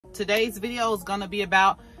Today's video is going to be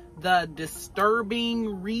about the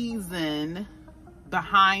disturbing reason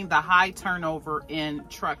behind the high turnover in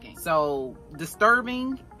trucking. So it's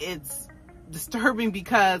disturbing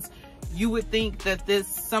because you would think that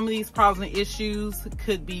some of these problems and issues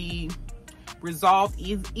could be resolved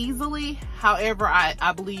easily. However,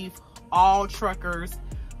 I believe all truckers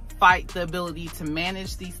fight the ability to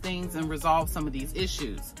manage these things and resolve some of these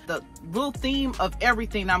issues. The real theme of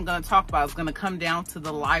everything I'm going to talk about is going to come down to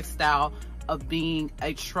the lifestyle of being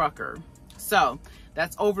a trucker. So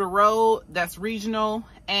that's over the road, that's regional,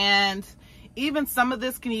 and even some of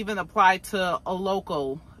this can even apply to a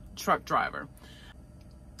local truck driver.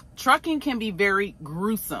 Trucking can be very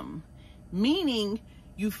gruesome, meaning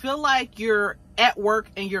you feel like you're at work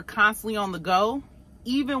and you're constantly on the go,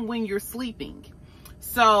 even when you're sleeping.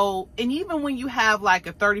 So, and even when you have like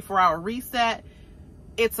a 34-hour reset,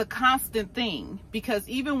 it's a constant thing, because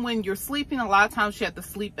even when you're sleeping, a lot of times you have to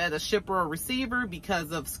sleep at a shipper or receiver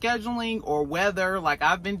because of scheduling or weather, like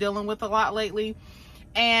I've been dealing with a lot lately.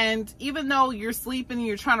 And even though you're sleeping and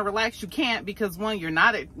you're trying to relax, you can't, because one, you're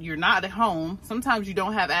not at home. Sometimes you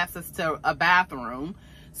don't have access to a bathroom.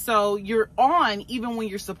 So you're on even when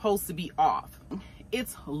you're supposed to be off.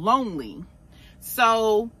 It's lonely.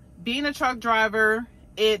 So being a truck driver,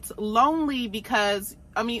 it's lonely because,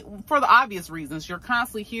 I mean, for the obvious reasons, you're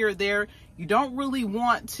constantly here or there. You don't really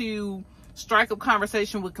want to strike up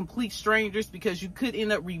conversation with complete strangers because you could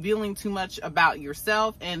end up revealing too much about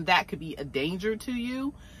yourself, and that could be a danger to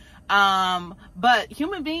you. But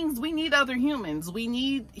human beings, we need other humans. We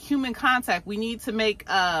need human contact. We need to make,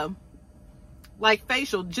 like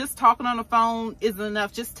facial, just talking on the phone isn't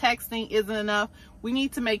enough. Just texting isn't enough. We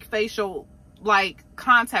need to make facial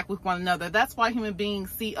contact with one another. That's why human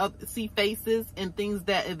beings see faces and things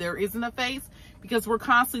that there isn't a face, because we're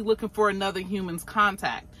constantly looking for another human's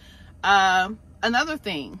contact. Another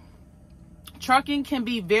thing, trucking can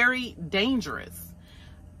be very dangerous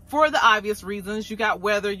for the obvious reasons. You got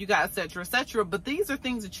weather, you got etc., but these are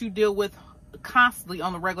things that you deal with constantly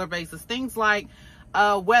on a regular basis. Things like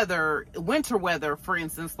weather, winter weather, for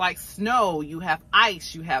instance, like snow. You have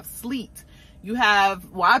ice, you have sleet. You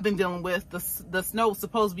have, well, I've been dealing with the snow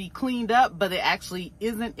supposed to be cleaned up, but it actually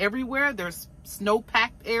isn't everywhere. There's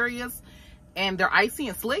snow-packed areas and they're icy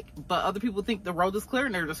and slick, but other people think the road is clear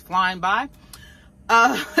and they're just flying by.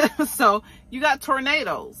 So you got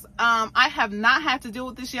tornadoes. I have not had to deal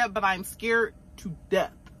with this yet, but I'm scared to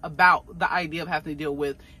death about the idea of having to deal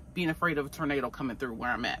with being afraid of a tornado coming through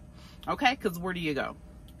where I'm at. Okay, because where do you go?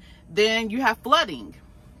 Then you have flooding.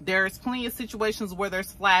 There's plenty of situations where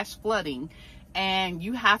there's flash flooding, and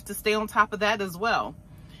you have to stay on top of that as well.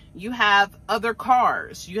 You have other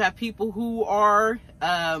cars. You have people who are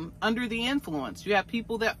under the influence. You have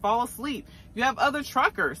people that fall asleep. You have other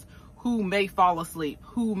truckers who may fall asleep,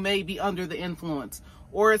 who may be under the influence,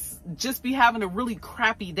 or it's just be having a really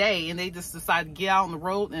crappy day and they just decide to get out on the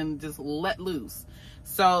road and just let loose.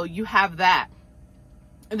 So you have that.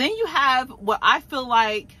 And then you have what I feel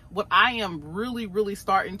like, what I am really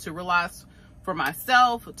starting to realize for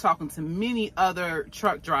myself, talking to many other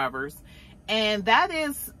truck drivers, and that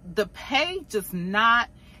is the pay does not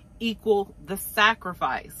equal the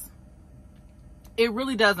sacrifice. It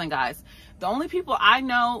really doesn't, guys. The only people I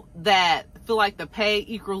know that feel like the pay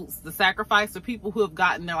equals the sacrifice are people who have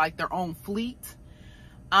gotten their own fleet.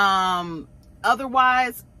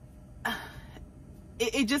 Otherwise,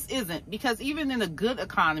 it just isn't, because even in a good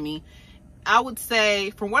economy, I would say,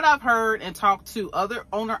 from what I've heard and talked to other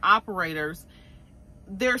owner operators,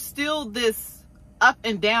 there's still this up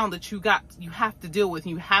and down that you have to deal with and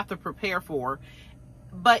you have to prepare for.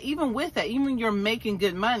 But even with that, even when you're making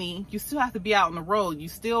good money, you still have to be out on the road. You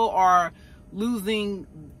still are losing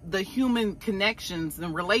the human connections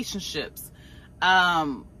and relationships.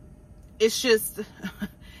 It's just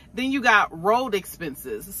then you got road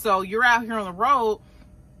expenses. So you're out here on the road,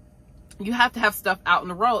 you have to have stuff out on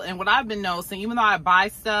the road. And what I've been noticing, even though I buy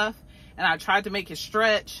stuff and I tried to make it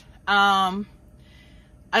stretch,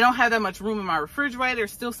 I don't have that much room in my refrigerator.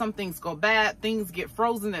 Still, some things go bad. Things get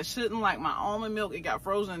frozen that shouldn't, like my almond milk. It got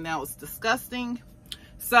frozen and now it's disgusting.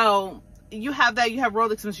 So you have that. You have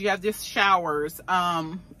road expenses. You have just showers.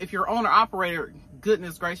 If you're owner operator,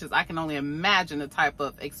 goodness gracious, I can only imagine the type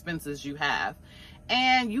of expenses you have.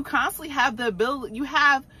 And you constantly have the ability,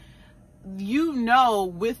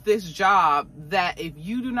 with this job, that if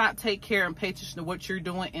you do not take care and pay attention to what you're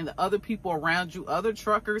doing, and the other people around you, other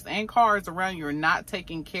truckers and cars around you, are not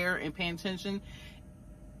taking care and paying attention,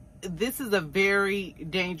 this is a very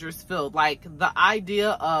dangerous field. Like, the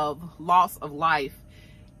idea of loss of life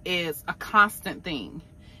is a constant thing.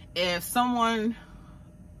 If someone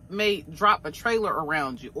may drop a trailer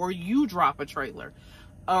around you, or you drop a trailer,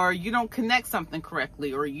 or you don't connect something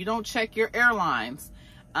correctly, or you don't check your airlines,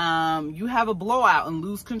 you have a blowout and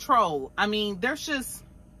lose control. I mean, there's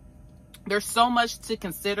so much to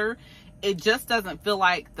consider. It just doesn't feel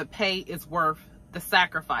like the pay is worth the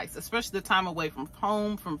sacrifice, especially the time away from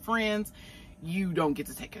home, from friends. You don't get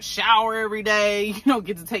to take a shower every day. You don't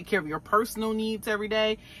get to take care of your personal needs every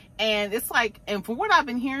day. And it's like, and from what I've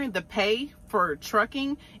been hearing, the pay for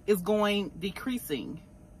trucking is decreasing.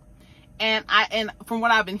 And from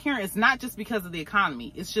what I've been hearing, it's not just because of the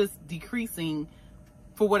economy. It's just decreasing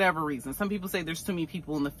for whatever reason. Some people say there's too many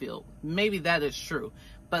people in the field. Maybe that is true.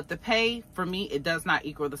 But the pay, for me, it does not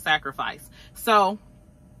equal the sacrifice. So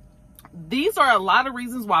these are a lot of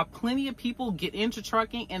reasons why plenty of people get into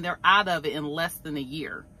trucking and they're out of it in less than a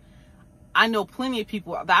year. I know plenty of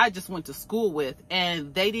people that I just went to school with,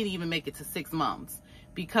 and they didn't even make it to 6 months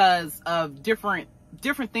because of different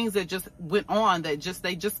things that just went on, that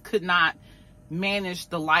they just could not manage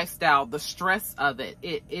the lifestyle, the stress of it.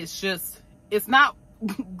 It's not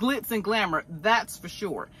glitz and glamour, that's for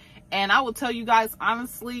sure. And I will tell you guys,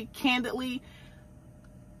 honestly, candidly,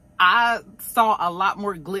 I saw a lot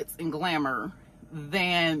more glitz and glamour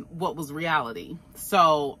than what was reality.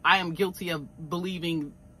 So I am guilty of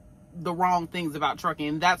believing the wrong things about trucking.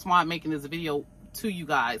 And that's why I'm making this video to you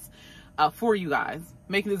guys, for you guys,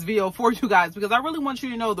 making this video for you guys, because I really want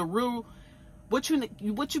you to know the real, what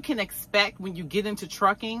you can expect when you get into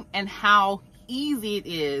trucking, and how easy it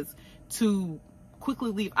is to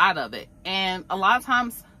quickly leave out of it. And a lot of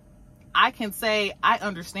times I can say I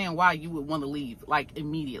understand why you would want to leave, like,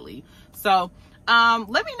 immediately. So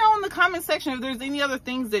let me know in the comment section if there's any other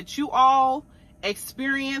things that you all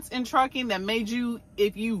experience in trucking that made you,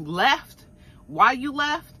 if you left, why you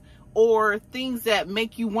left, or things that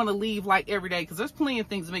make you want to leave, like, every day. Because there's plenty of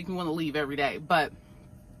things that make me want to leave every day, but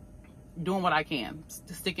doing what I can,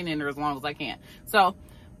 sticking in there as long as I can. So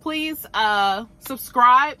please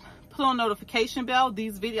subscribe, put on notification bell.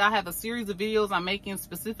 I have a series of videos I'm making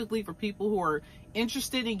specifically for people who are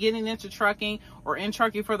interested in getting into trucking or in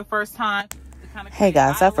trucking for the first time. Hey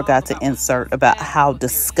guys, I forgot to insert about how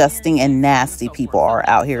disgusting and nasty people are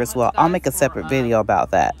out here as well. I'll make a separate video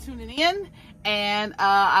about that. Tuning in, and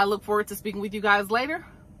I look forward to speaking with you guys later.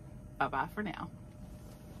 Bye-bye for now.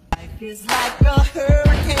 Life is like a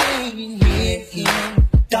hurricane here in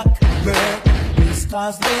Duckburg.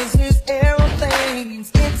 Stars, lasers,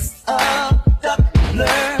 aeroplanes, it's a duck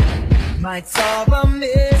blur. Might solve a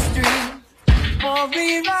mystery or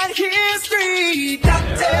rewrite history.